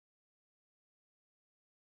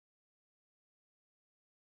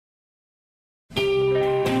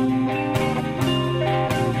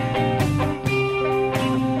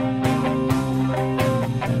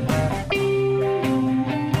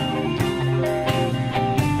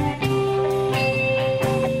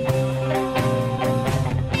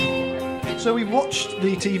So we watched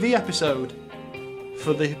the TV episode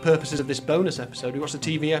for the purposes of this bonus episode. We watched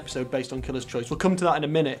the TV episode based on Killer's Choice. We'll come to that in a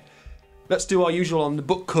minute. Let's do our usual on the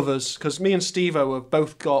book covers, because me and Steve-O have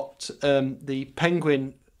both got the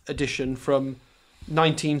Penguin edition from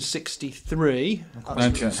 1963.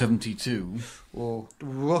 1972. Whoa.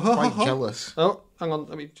 Quite jealous. Oh, hang on,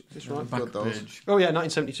 let me get this right. Back page. Oh yeah,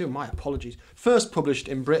 1972, my apologies. First published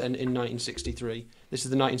in Britain in 1963. This is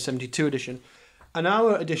the 1972 edition. And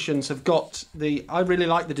our editions have got I really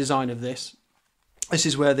like the design of this. This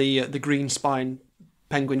is where the Green Spine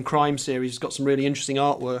Penguin Crime series has got some really interesting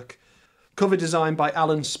artwork. Cover design by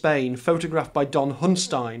Alan Spain, photographed by Don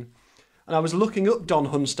Hunstein. And I was looking up Don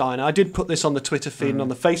Hunstein. I did put this on the Twitter feed and on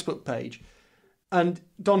the Facebook page. And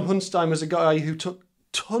Don Hunstein was a guy who took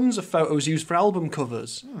tons of photos used for album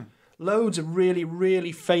covers. Loads of really,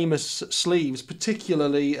 really famous sleeves,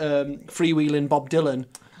 particularly Freewheelin' Bob Dylan.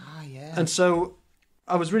 Ah, yeah. And so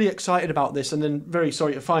I was really excited about this, and then very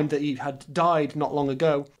sorry to find that he had died not long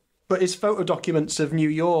ago. But his photo documents of New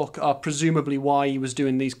York are presumably why he was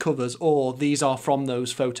doing these covers, or these are from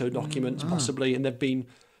those photo documents, possibly, and they've been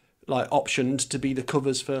optioned to be the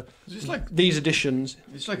covers for these editions.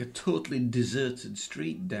 It's like a totally deserted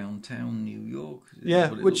street downtown New York. Yeah,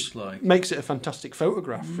 what it which looks like. makes it a fantastic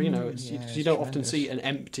photograph. You don't often tremendous. see an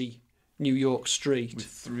empty New York street. With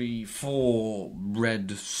 3-4 red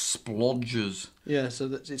splodges. Yeah, so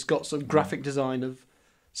that it's got some graphic design of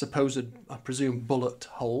supposed, I presume, bullet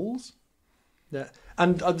holes. Yeah,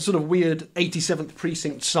 and a sort of weird 87th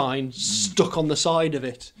Precinct sign stuck on the side of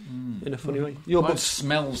it in a funny way. Your Mine book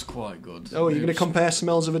smells quite good. Oh, are you going to compare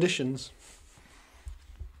smells of editions?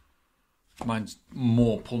 Mine's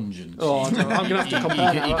more pungent. Oh, no, I'm going to have to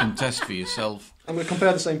compare You that. can test for yourself. I'm going to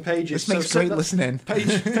compare the same pages. This makes So great that's listening.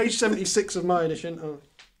 Page 76 of my edition. Oh.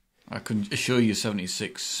 I can assure you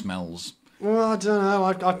 76 smells. Well, I don't know.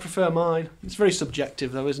 I prefer mine. It's very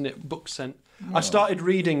subjective, though, isn't it? Book scent. I started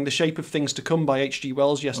reading The Shape of Things to Come by H.G.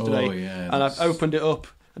 Wells yesterday, and I've opened it up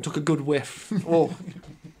and took a good whiff. Oh,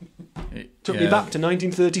 took me back to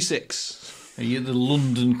 1936. Are you at the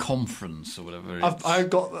London Conference or whatever? I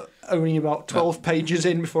got only about 12 pages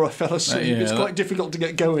in before I fell asleep. It's quite difficult to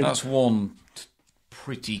get going. That's one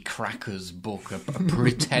pretty crackers book, a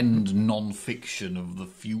pretend non-fiction of the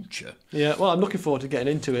future. Yeah, well, I'm looking forward to getting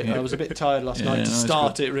into it. I was a bit tired last night to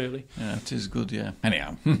start it, really. Yeah, it is good, yeah.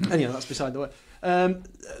 Anyhow. Anyhow, that's beside the way.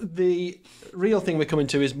 The real thing we're coming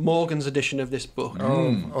to is Morgan's edition of this book.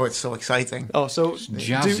 Oh, it's so exciting. Oh, so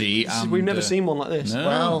jazzy. We've never seen one like this. No.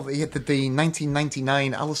 Well, the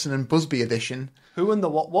 1999 Allison and Busby edition. Who and the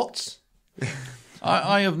what's?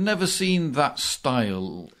 I have never seen that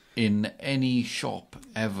style in any shop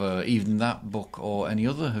ever, even that book or any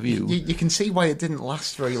other. Have you? You can see why it didn't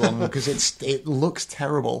last very long, because it looks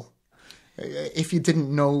terrible. If you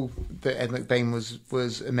didn't know that Ed McBain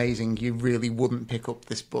was amazing, you really wouldn't pick up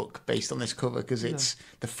this book based on this cover, because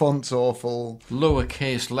the font's awful.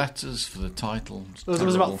 Lowercase letters for the title. There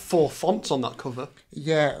was about 4 fonts on that cover.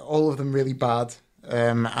 Yeah, all of them really bad.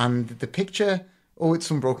 And the picture, it's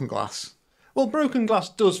some broken glass. Well, broken glass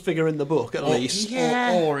does figure in the book, at least.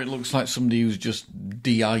 Yeah. Or it looks like somebody who's just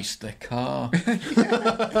de-iced their car.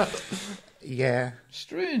 Yeah.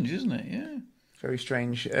 Strange, isn't it? Yeah. Very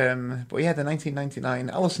strange. But yeah, the 1999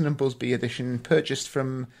 Allison and Busby edition, purchased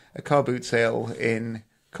from a car boot sale in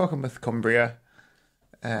Cockermouth, Cumbria,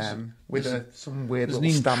 with some weird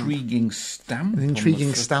little stamp. Intriguing stamp. An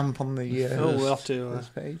intriguing stamp on the we'll have to.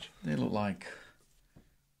 first page. They look like...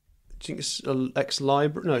 Do you think it's an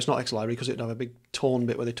ex-library? No, it's not ex-library, because it'd have a big torn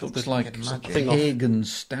bit where they took Looks the like thing off. pagan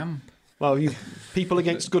stamp. Well, you people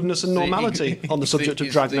against goodness and normality on the subject of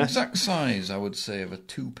It's Dragnet. the exact size, I would say, of a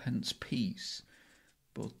 2p piece.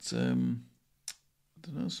 But, I don't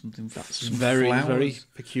know, something... That's some very, flowers. very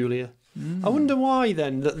peculiar. I wonder why,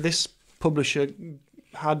 then, that this publisher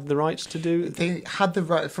had the rights to do... They had the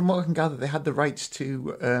right, from what I can gather, they had the rights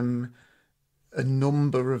to a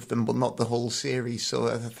number of them, but not the whole series. So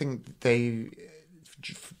I think they,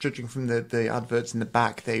 judging from the adverts in the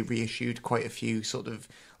back, they reissued quite a few sort of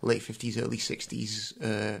late 50s, early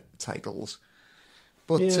 60s titles.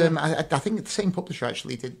 But I think the same publisher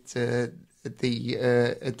actually did the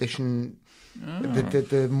edition,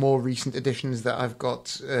 the more recent editions that I've got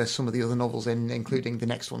some of the other novels in, including the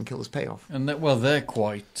next one, Killer's Payoff. And they're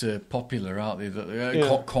quite popular, aren't they?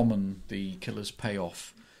 They're common, the Killer's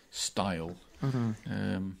Payoff style.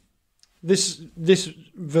 Mm-hmm. This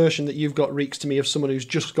version that you've got reeks to me of someone who's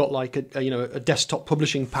just got like a desktop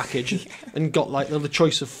publishing package and got like the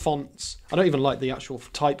choice of fonts. I don't even like the actual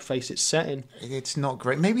typeface it's set in. It's not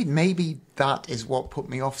great. Maybe that is what put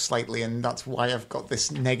me off slightly, and that's why I've got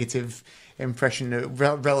this negative impression,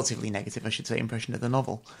 relatively negative, I should say, impression of the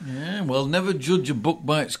novel. Yeah, well, never judge a book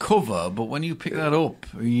by its cover, but when you pick that up,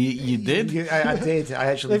 you did. I did. I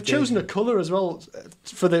actually. They've chosen a colour as well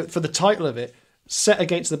for the title of it, set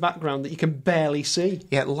against the background that you can barely see.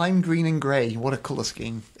 Yeah, lime green and grey. What a colour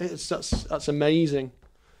scheme! That's amazing.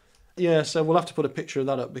 Yeah, so we'll have to put a picture of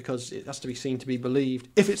that up because it has to be seen to be believed.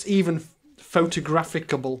 If it's even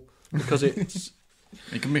photographicable, because it's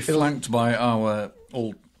it can be flanked by our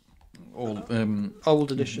old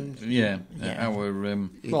editions. Our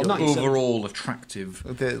not overall attractive.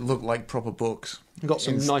 They look like proper books. Got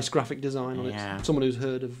some nice graphic design on it. Someone who's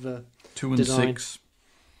heard of 2 and design. 6.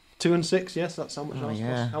 2 and 6, yes, that's how much ours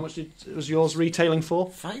was. How much was yours retailing for?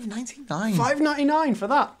 $5.99. $5.99 for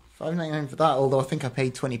that. $5.99 for that. Although I think I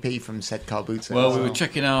paid 20p from said car boots. Well, we were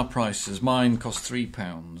checking our prices. Mine cost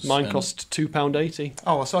 £3. Mine cost £2.80.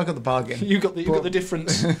 Oh, so I got the bargain. You got the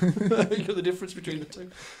difference. You got the difference between the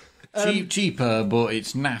two. Cheaper, but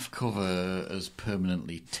its naff cover has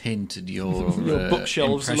permanently tinted your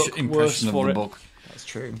bookshelves look worse of for the it. book. That's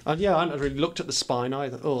true. And yeah, I hadn't really looked at the spine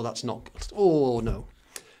either. Oh, that's not. Oh no.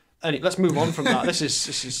 Anyway, let's move on from that. This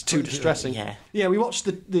is too distressing. Yeah, we watched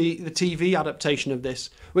the TV adaptation of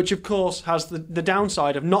this, which of course has the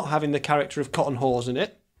downside of not having the character of Cotton Hawes in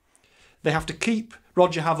it. They have to keep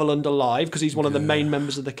Roger Haviland alive because he's one of the main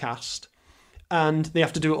members of the cast. And they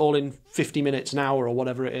have to do it all in 50 minutes, an hour, or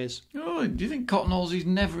whatever it is. Oh, do you think Cotton Hawes is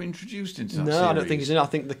never introduced into that series? No, I don't think he's in it. I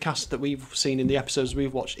think the cast that we've seen in the episodes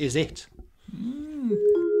we've watched is it.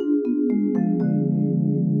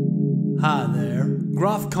 Hi there,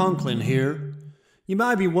 Groff Conklin here. You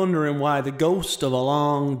might be wondering why the ghost of a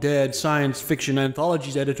long-dead science fiction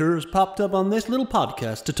anthologies editor has popped up on this little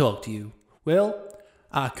podcast to talk to you. Well,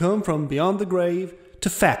 I come from beyond the grave to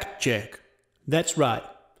fact check. That's right.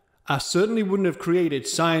 I certainly wouldn't have created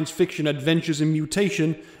science fiction adventures in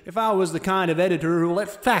mutation if I was the kind of editor who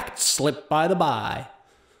let facts slip by the by.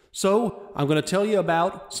 So, I'm going to tell you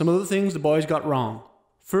about some of the things the boys got wrong.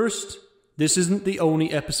 First, this isn't the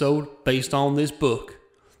only episode based on this book.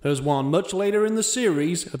 There's one much later in the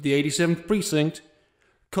series of the 87th Precinct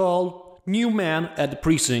called New Man at the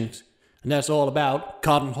Precinct. And that's all about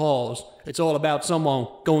Cotton Hawes. It's all about someone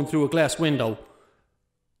going through a glass window.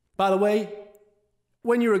 By the way,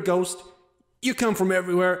 when you're a ghost, you come from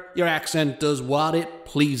everywhere. Your accent does what it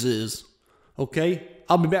pleases. Okay?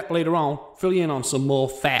 I'll be back later on, fill you in on some more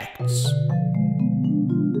facts.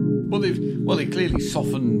 Well, they clearly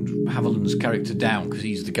softened Haviland's character down because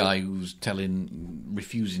he's the guy who's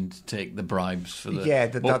refusing to take the bribes for the... Yeah,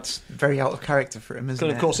 that's very out of character for him, isn't it?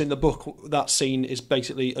 And of course, in the book, that scene is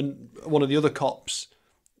basically one of the other cops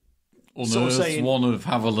unearths saying, one of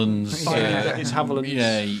Haviland's... it's Haviland's...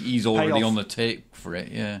 Yeah, he's already payoff. on the take for it,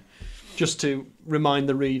 yeah. Just to remind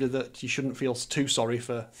the reader that you shouldn't feel too sorry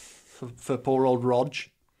for poor old Rog.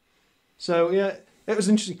 So, yeah, it was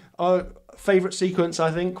interesting. Our favourite sequence,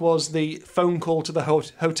 I think, was the phone call to the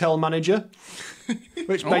hotel manager,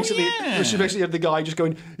 which basically had the guy just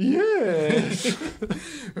going, yes.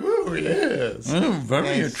 Oh, yes. Oh,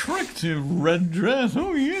 very attractive red dress.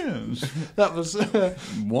 Oh, yes. That was...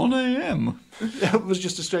 1 a.m. It was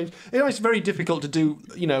just a strange... It's very difficult to do,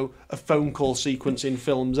 a phone call sequence in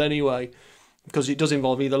films anyway, because it does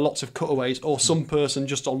involve either lots of cutaways or some person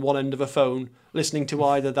just on one end of a phone listening to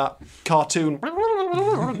either that cartoon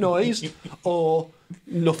noise or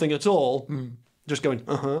nothing at all, just going,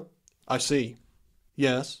 I see,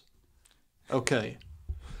 yes, okay.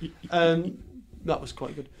 That was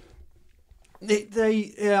quite good.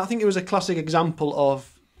 I think it was a classic example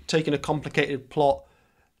of taking a complicated plot,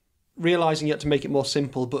 realising you had to make it more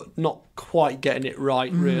simple, but not quite getting it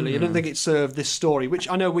right, really. I don't think it served this story, which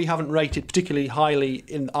I know we haven't rated particularly highly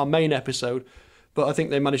in our main episode, but I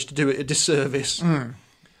think they managed to do it a disservice.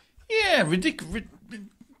 Yeah, ridiculous.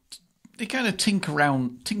 They kind of tinkered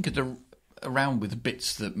around with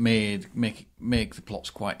bits that make the plots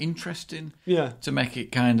quite interesting. Yeah. To make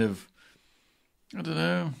it kind of, I don't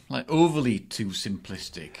know, like overly too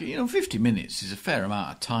simplistic. 50 minutes is a fair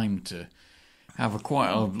amount of time to have quite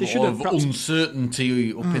a lot of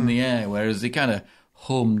uncertainty up in the air, whereas they kind of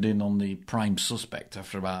homed in on the prime suspect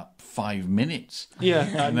after about 5 minutes.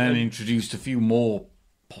 Yeah. And then introduced a few more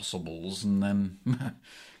possibles and then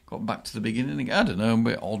got back to the beginning again. I don't know, a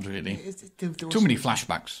bit odd, really. Too many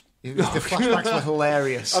flashbacks. The flashbacks were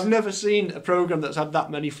hilarious. I've never seen a program that's had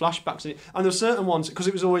that many flashbacks in it, and there were certain ones because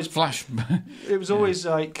it was always It was always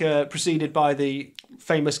like preceded by the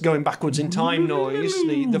famous going backwards in time noise,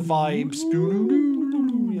 the vibes,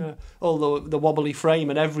 yeah, all the wobbly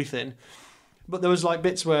frame and everything. But there was like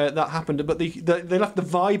bits where that happened, but they left the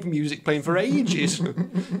vibe music playing for ages.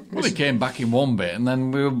 Well, it came back in one bit, and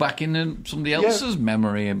then we were back in somebody else's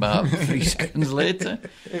memory about 3 seconds later.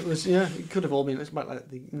 It was, it could have all been. It's about like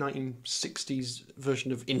the 1960s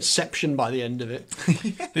version of Inception by the end of it.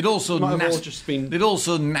 They'd also They'd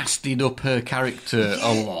also nastied up her character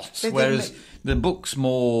a lot, whereas the book's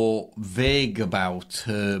more vague about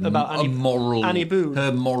her immoral, Annie Boone.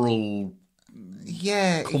 her moral.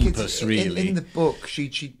 Yeah, compass, really. In the book,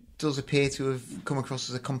 she does appear to have come across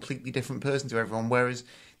as a completely different person to everyone, whereas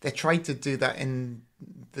they tried to do that in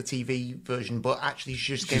the TV version, but actually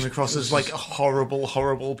she just came across as like a horrible,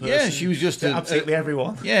 horrible person. Yeah, she was just absolutely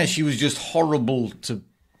everyone. Yeah, she was just horrible to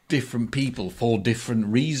different people for different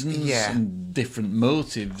reasons and different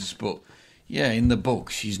motives. But yeah, in the book,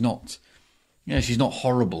 she's not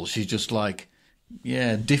horrible. She's just like.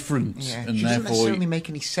 Yeah, different. Yeah. And she therefore, doesn't necessarily make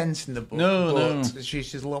any sense in the book. No.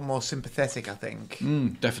 She's a lot more sympathetic, I think.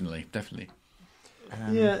 Definitely. It's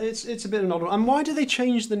a bit of an odd one. And why do they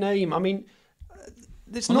change the name? I mean,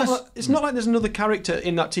 it's not like there's another character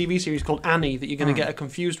in that TV series called Annie that you're going to get her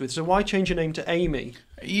confused with. So why change her name to Amy?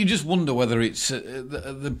 You just wonder whether it's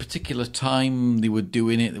the particular time they were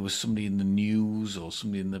doing it. There was somebody in the news or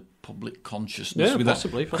somebody in the public consciousness with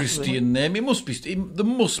possibly. that Christian name. There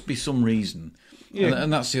must be some reason. Yeah.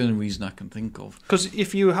 And that's the only reason I can think of. Because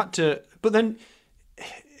if you had to... But then,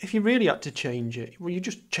 if you really had to change it, well, you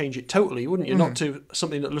just change it totally, wouldn't you? Not to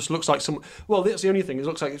something that just looks like some... Well, that's the only thing. It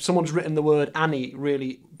looks like if someone's written the word Annie,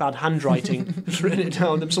 really bad handwriting, just written it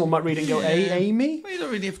down, then someone might read it and go, Amy? Well, you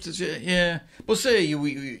don't really have to... Yeah. But say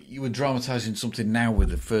you were dramatising something now with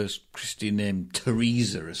the first Christian name,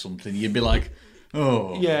 Teresa or something, you'd be like,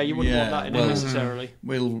 oh... Yeah, you wouldn't want that in it necessarily.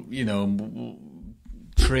 Well,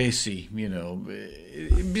 Tracy,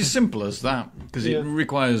 it'd be as simple as that because it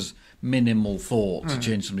requires minimal thought to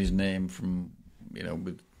change somebody's name from,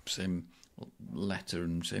 with same letter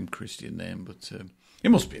and same Christian name. But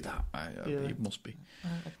it must be that. It must be.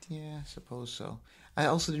 Yeah, I suppose so. I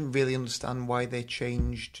also didn't really understand why they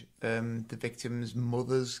changed the victim's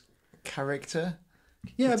mother's character.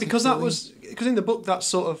 Yeah, because in the book that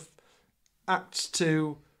sort of acts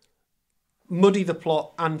to muddy the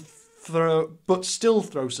plot and but still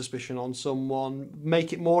throw suspicion on someone,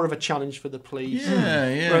 make it more of a challenge for the police. Yeah,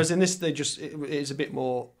 yeah. Whereas in this, it is a bit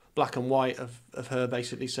more black and white of her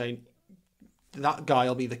basically saying that guy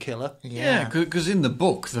will be the killer. Yeah, because in the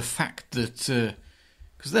book, the fact that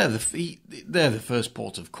because they're the first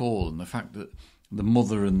port of call, and the fact that the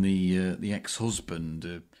mother and the ex-husband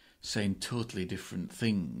are saying totally different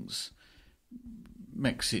things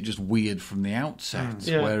makes it just weird from the outset.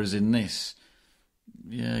 Whereas in this.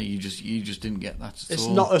 Yeah, you just didn't get that at all. It's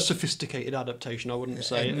not a sophisticated adaptation, I wouldn't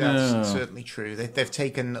say. That's certainly true. They've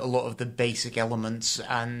taken a lot of the basic elements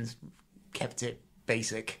and kept it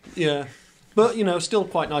basic. Yeah. But, still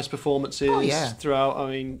quite nice performances throughout. I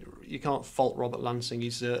mean, you can't fault Robert Lansing.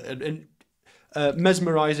 He's a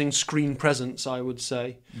mesmerising screen presence, I would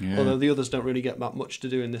say. Yeah. Although the others don't really get that much to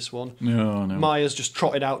do in this one. No. Maya's just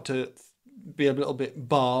trotted out to be a little bit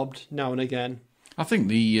barbed now and again. I think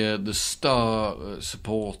the star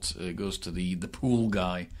support goes to the pool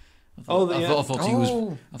guy. I thought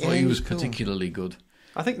he was particularly good.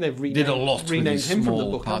 I think they've renamed him from the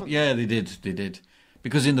book. Yeah, they did.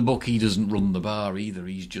 Because in the book he doesn't run the bar either.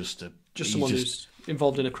 He's just someone who's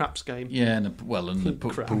involved in a craps game. Yeah, and a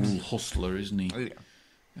pool hustler, isn't he? Oh,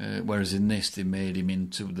 yeah. Whereas in this they made him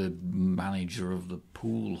into the manager of the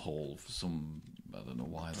pool hall for some. I don't know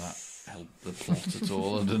why that helped the plot at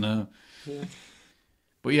all. I don't know. Yeah.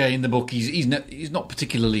 But yeah, in the book, he's not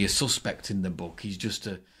particularly a suspect in the book. He's just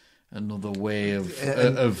another way of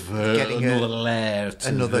getting another layer to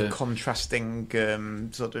another contrasting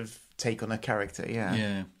sort of take on a character.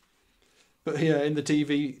 Yeah. But yeah, in the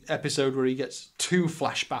TV episode where he gets 2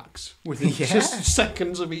 flashbacks within just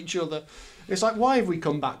seconds of each other, it's like, why have we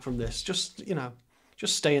come back from this? Just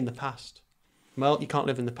stay in the past. Well, you can't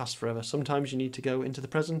live in the past forever. Sometimes you need to go into the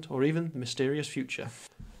present or even the mysterious future.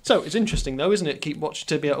 So it's interesting, though, isn't it?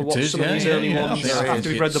 To be able to watch some of these early ones after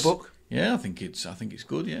we've read the book. Yeah, I think it's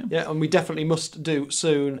good. Yeah. Yeah, and we definitely must do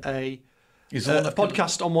soon a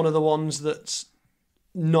podcast on one of the ones that's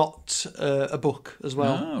not a book as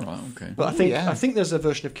well. Oh, right, okay. But I think there's a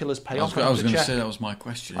version of Killer's Payoff. I was going to say that was my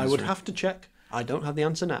question. I would have to check. I don't have the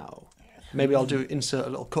answer now. Maybe I'll insert a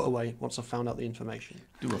little cutaway once I've found out the information.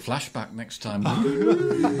 Do a flashback next time.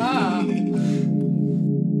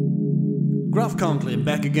 Groff Conklin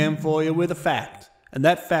back again for you with a fact. And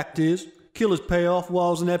that fact is, Killer's Payoff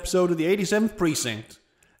was an episode of the 87th Precinct.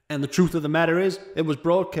 And the truth of the matter is, it was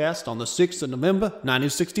broadcast on the 6th of November,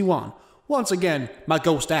 1961. Once again, my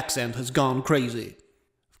ghost accent has gone crazy.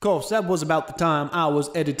 Of course, that was about the time I was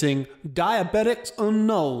editing Diabetics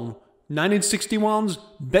Unknown, 1961's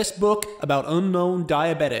best book about unknown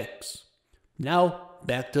diabetics. Now,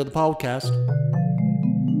 back to the podcast.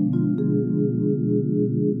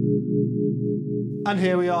 And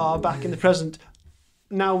here we are, back in the present.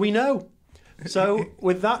 Now we know. So,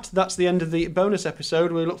 with that, that's the end of the bonus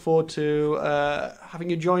episode. We look forward to having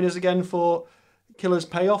you join us again for Killer's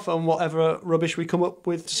Payoff and whatever rubbish we come up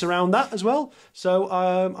with to surround that as well. So,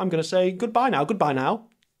 I'm going to say goodbye now. Goodbye now.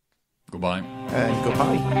 Goodbye. And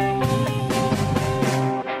goodbye.